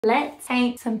Let's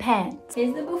paint some pants.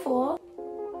 Here's the before.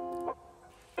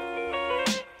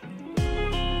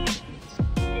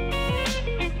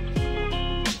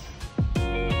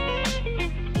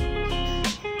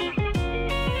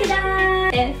 Ta-da!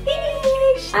 They're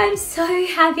finished! I'm so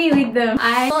happy with them.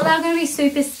 I thought they were going to be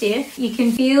super stiff. You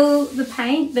can feel the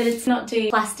paint, but it's not too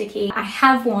plasticky. I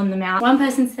have worn them out. One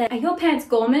person said, "Are your pants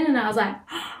Gorman?" And I was like,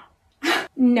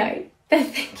 no, but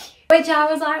thank you. Which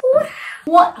I was like, wow,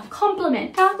 what a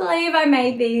compliment. Can't believe I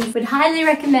made these. Would highly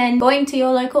recommend going to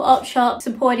your local op shop,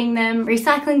 supporting them,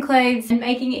 recycling clothes and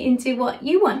making it into what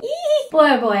you want. Yee! Boy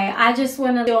oh boy, I just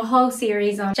want to do a whole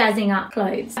series on jazzing up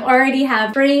clothes. I already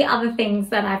have 3 other things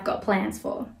that I've got plans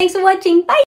for. Thanks for watching. Bye!